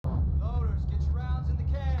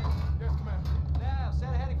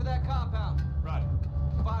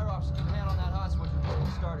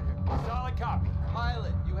Copy.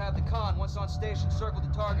 Pilot, you have the con. Once on station, circle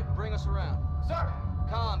the target and bring us around. Sir!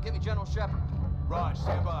 Com, get me General Shepard. Raj,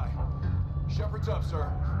 stand by. Shepard's up,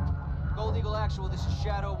 sir. Gold Eagle Actual, this is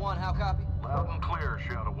Shadow 1. How copy? Loud and clear,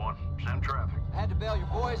 Shadow 1. Send traffic. I had to bail your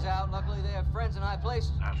boys out. Luckily, they have friends in high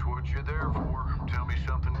places. That's what you're there for. Tell me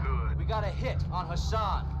something good. We got a hit on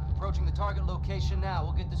Hassan. Approaching the target location now.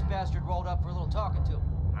 We'll get this bastard rolled up for a little talking to.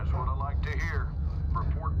 That's what I like to hear.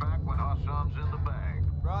 Report back when Hassan's in the bag.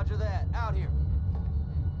 Roger that. Out here.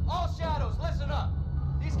 All Shadows, listen up.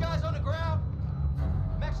 These guys on the ground,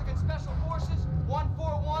 Mexican special